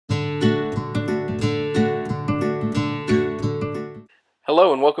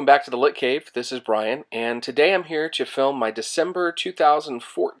Hello and welcome back to the Lit Cave. This is Brian, and today I'm here to film my December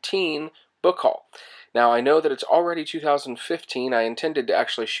 2014 book haul. Now, I know that it's already 2015. I intended to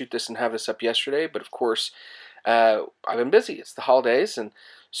actually shoot this and have this up yesterday, but of course, I've been busy. It's the holidays, and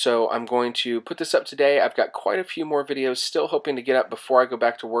so I'm going to put this up today. I've got quite a few more videos still hoping to get up before I go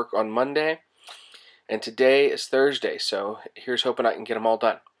back to work on Monday, and today is Thursday, so here's hoping I can get them all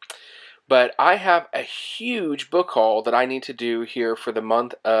done. But I have a huge book haul that I need to do here for the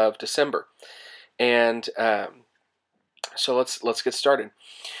month of December, and so let's get started.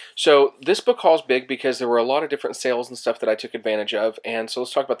 So this book haul is big because there were a lot of different sales and stuff that I took advantage of, and so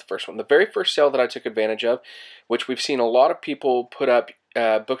let's talk about the first one. The very first sale that I took advantage of, which we've seen a lot of people put up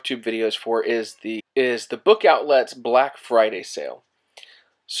BookTube videos for, is the Book Outlet's Black Friday sale.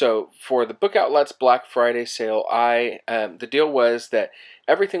 So for the Book Outlet's Black Friday sale, the deal was that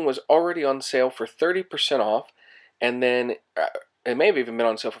everything was already on sale for 30% off, and then it may have even been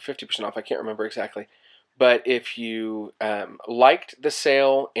on sale for 50% off. I can't remember exactly. But if you liked the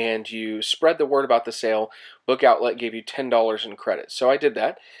sale and you spread the word about the sale, Book Outlet gave you $10 in credit. So I did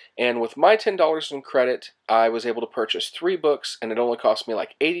that, and with my $10 in credit, I was able to purchase 3 books, and it only cost me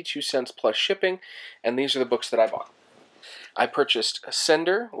like 82 cents plus shipping, and these are the books that I bought. I purchased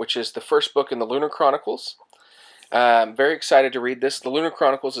Cinder, which is the first book in the Lunar Chronicles. I'm very excited to read this. The Lunar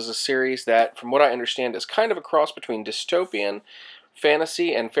Chronicles is a series that, from what I understand, is kind of a cross between dystopian,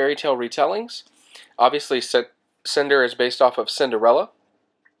 fantasy, and fairy tale retellings. Obviously, Cinder is based off of Cinderella,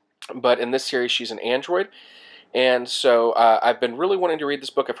 but in this series, she's an android. And so I've been really wanting to read this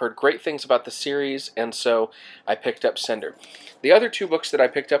book. I've heard great things about the series, and so I picked up Cinder. The other 2 books that I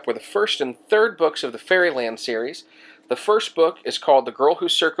picked up were the first and third books of the Fairyland series. The first book is called The Girl Who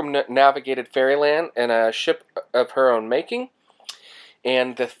Circumnavigated Fairyland in a Ship of Her Own Making.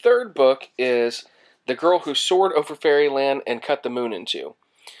 And the third book is The Girl Who Soared Over Fairyland and Cut the Moon in Two.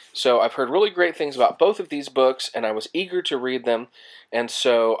 So I've heard really great things about both of these books, and I was eager to read them, and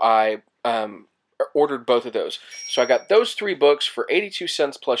so I ordered both of those. So I got those 3 books for 82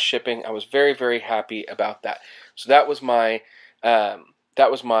 cents plus shipping. I was very, very happy about that. So that was my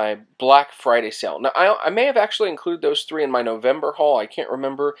Black Friday sale. Now, I may have actually included those 3 in my November haul. I can't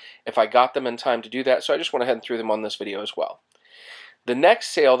remember if I got them in time to do that, so I just went ahead and threw them on this video as well. The next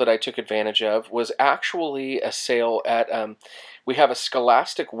sale that I took advantage of was actually a sale at, we have a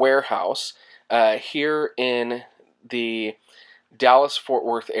Scholastic warehouse here in the Dallas-Fort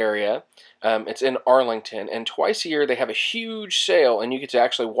Worth area. It's in Arlington, and twice a year they have a huge sale, and you get to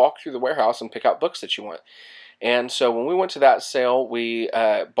actually walk through the warehouse and pick out books that you want. And so when we went to that sale, we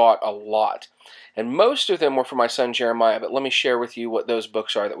bought a lot. And most of them were for my son Jeremiah, but let me share with you what those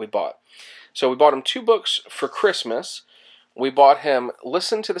books are that we bought. So we bought him 2 books for Christmas. We bought him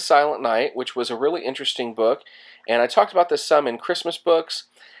Listen to the Silent Night, which was a really interesting book. And I talked about this some in Christmas books.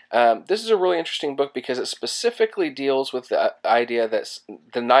 This is a really interesting book because it specifically deals with the idea that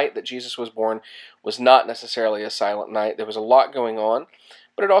the night that Jesus was born was not necessarily a silent night. There was a lot going on.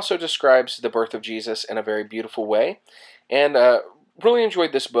 But it also describes the birth of Jesus in a very beautiful way. And really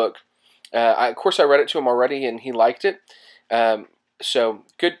enjoyed this book. Of course, I read it to him already, and he liked it. So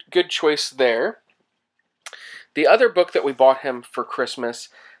good choice there. The other book that we bought him for Christmas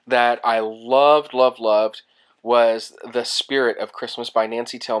that I loved was The Spirit of Christmas by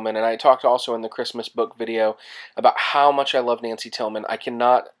Nancy Tillman. And I talked also in the Christmas book video about how much I love Nancy Tillman. I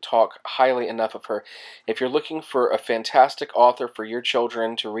cannot talk highly enough of her. If you're looking for a fantastic author for your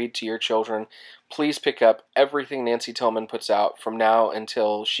children to read to your children, please pick up everything Nancy Tillman puts out from now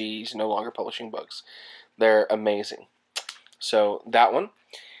until she's no longer publishing books. They're amazing. So that one.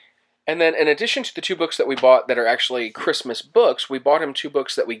 And then in addition to the 2 books that we bought that are actually Christmas books, we bought him 2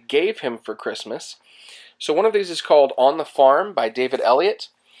 books that we gave him for Christmas. So one of these is called On the Farm by David Elliott.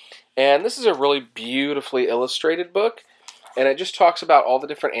 And this is a really beautifully illustrated book. And it just talks about all the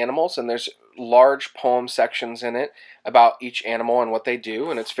different animals. And there's large poem sections in it about each animal and what they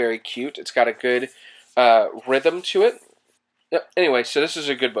do. And it's very cute. It's got a good rhythm to it. Anyway, so this is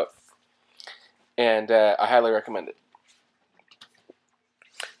a good book. And I highly recommend it.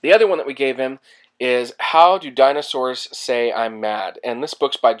 The other one that we gave him is How Do Dinosaurs Say I'm Mad? And this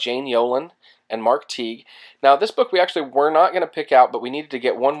book's by Jane Yolen and Mark Teague. Now, this book we actually were not going to pick out, but we needed to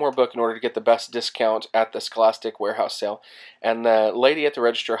get one more book in order to get the best discount at the Scholastic warehouse sale. And the lady at the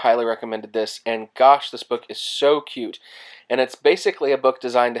register highly recommended this, and gosh, this book is so cute. And it's basically a book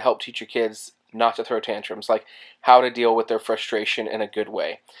designed to help teach your kids not to throw tantrums, like how to deal with their frustration in a good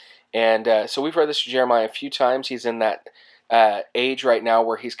way. And so we've read this to Jeremiah a few times. He's in that age right now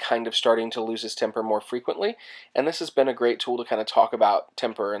where he's kind of starting to lose his temper more frequently, and this has been a great tool to kind of talk about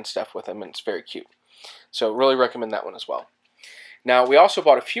temper and stuff with him, and it's very cute. So really recommend that one as well. Now, we also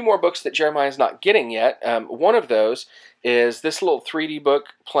bought a few more books that Jeremiah's not getting yet. One of those is this little 3D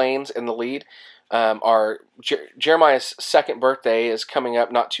book, Planes in the Lead. Jeremiah's second birthday is coming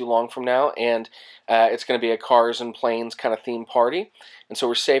up not too long from now, and it's going to be a cars and planes kind of theme party. And so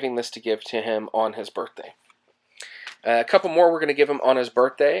we're saving this to give to him on his birthday. A couple more we're going to give him on his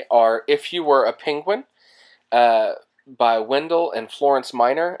birthday are If You Were a Penguin, by Wendell and Florence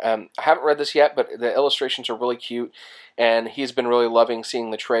Minor. I haven't read this yet, but the illustrations are really cute, and he's been really loving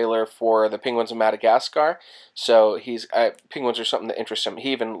seeing the trailer for the Penguins of Madagascar. So penguins are something that interests him.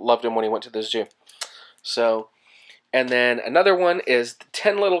 He even loved them when he went to the zoo. So, and then another one is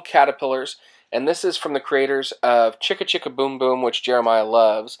 10 Little Caterpillars, and this is from the creators of Chicka Chicka Boom Boom, which Jeremiah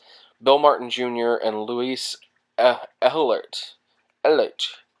loves, Bill Martin Jr. and Luis Ehlert.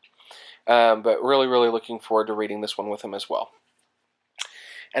 But really, really looking forward to reading this one with him as well.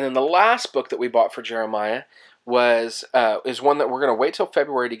 And then the last book that we bought for Jeremiah is one that we're going to wait till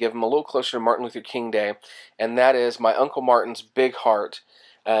February to give him, a little closer to Martin Luther King Day, and that is My Uncle Martin's Big Heart,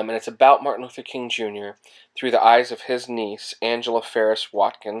 and it's about Martin Luther King Jr. through the eyes of his niece, Angela Ferris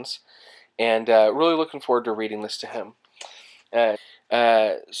Watkins, and really looking forward to reading this to him.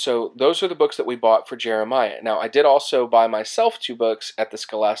 So those are the books that we bought for Jeremiah. Now, I did also buy myself 2 books at the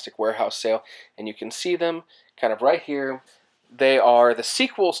Scholastic warehouse sale, and you can see them kind of right here. They are the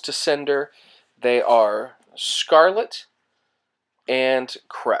sequels to Cinder. They are Scarlet and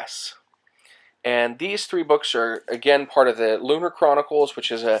Cress. And these 3 books are, again, part of the Lunar Chronicles,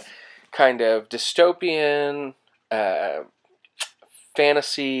 which is a kind of dystopian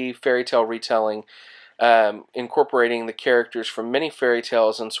fantasy fairy tale retelling, incorporating the characters from many fairy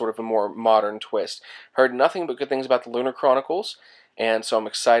tales in sort of a more modern twist. Heard nothing but good things about the Lunar Chronicles, and so I'm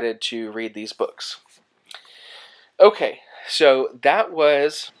excited to read these books. Okay, so that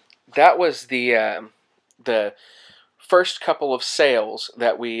was the first couple of sales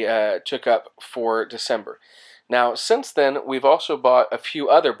that we took up for December. Now, since then, we've also bought a few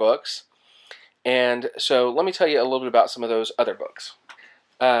other books, and so let me tell you a little bit about some of those other books.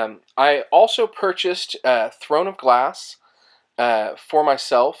 I also purchased Throne of Glass for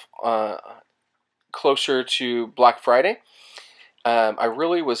myself closer to Black Friday. I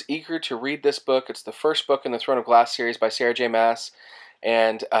really was eager to read this book. It's the first book in the Throne of Glass series by Sarah J. Maas,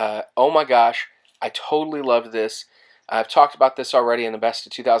 and oh my gosh, I totally loved this. I've talked about this already in the Best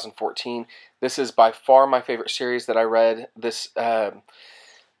of 2014. This is by far my favorite series that I read this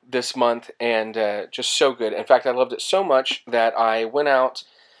month, and just so good. In fact, I loved it so much that I went out,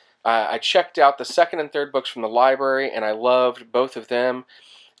 I checked out the second and third books from the library, and I loved both of them.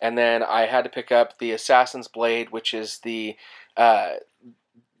 And then I had to pick up the Assassin's Blade, which is the prequel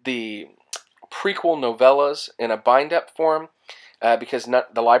novellas in a bind-up form, because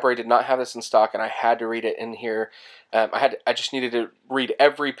the library did not have this in stock, and I had to read it in here. I just needed to read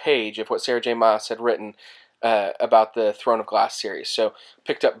every page of what Sarah J. Maas had written about the Throne of Glass series. So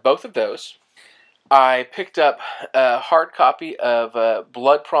picked up both of those. I picked up a hard copy of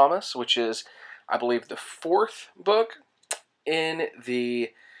Blood Promise, which is, I believe, the 4th book in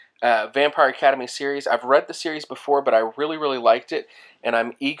the Vampire Academy series. I've read the series before, but I really, really liked it, and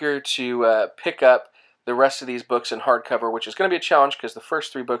I'm eager to pick up the rest of these books in hardcover, which is going to be a challenge because the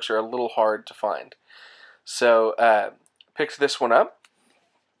first 3 books are a little hard to find. So, picked this one up.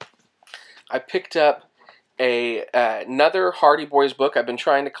 I picked up another Hardy Boys book. I've been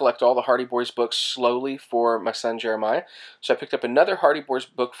trying to collect all the Hardy Boys books slowly for my son Jeremiah. So I picked up another Hardy Boys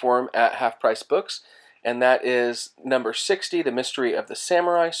book for him at Half Price Books, and that is number 60, The Mystery of the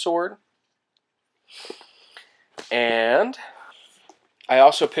Samurai Sword. And I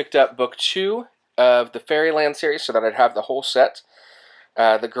also picked up book 2 of the Fairyland series so that I'd have the whole set.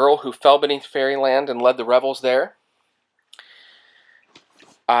 The Girl Who Fell Beneath Fairyland and Led the Revels There.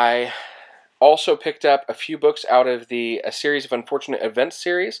 I also picked up a few books out of A Series of Unfortunate Events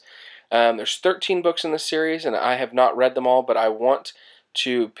series. There's 13 books in this series, and I have not read them all, but I want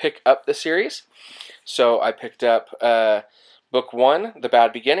to pick up the series. So I picked up book 1, The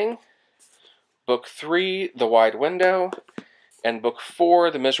Bad Beginning, book 3, The Wide Window, and book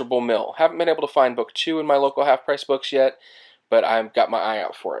 4, The Miserable Mill. Haven't been able to find book 2 in my local half-price books yet, but I've got my eye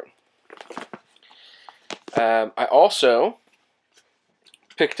out for it. I also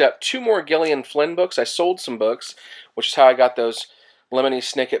picked up 2 more Gillian Flynn books. I sold some books, which is how I got those Lemony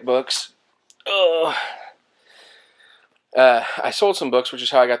Snicket books. I sold some books, which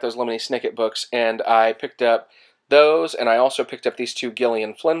is how I got those Lemony Snicket books, and I picked up those, and I also picked up these 2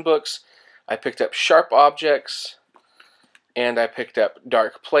 Gillian Flynn books. I picked up Sharp Objects, and I picked up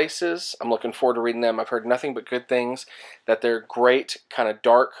Dark Places. I'm looking forward to reading them. I've heard nothing but good things, that they're great, kind of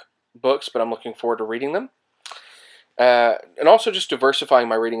dark books, but I'm looking forward to reading them. And also just diversifying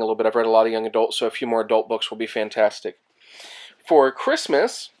my reading a little bit. I've read a lot of young adults, so a few more adult books will be fantastic. For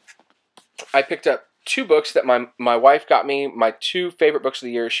Christmas, I picked up 2 books that my wife got me, my 2 favorite books of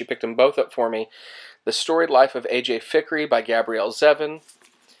the year. She picked them both up for me. The Storied Life of A.J. Fikry by Gabrielle Zevin,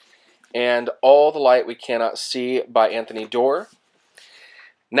 and All the Light We Cannot See by Anthony Doerr.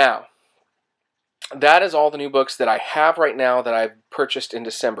 Now, that is all the new books that I have right now that I've purchased in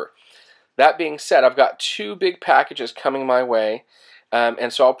December. That being said, I've got 2 big packages coming my way,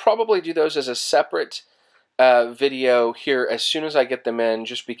 and so I'll probably do those as a separate video here as soon as I get them in,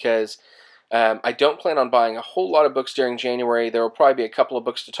 just because I don't plan on buying a whole lot of books during January. There will probably be a couple of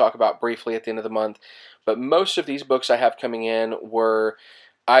books to talk about briefly at the end of the month, but most of these books I have coming in were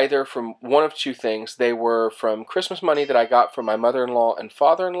either from one of 2 things. They were from Christmas money that I got from my mother-in-law and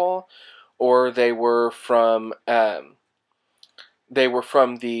father-in-law, or they were from the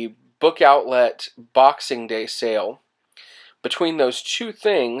book outlet Boxing Day sale. Between those 2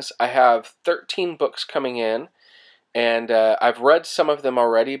 things, I have 13 books coming in, and I've read some of them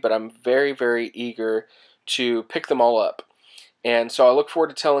already, but I'm very, very eager to pick them all up. And so I look forward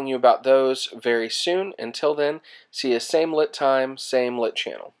to telling you about those very soon. Until then, see you same lit time, same lit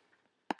channel.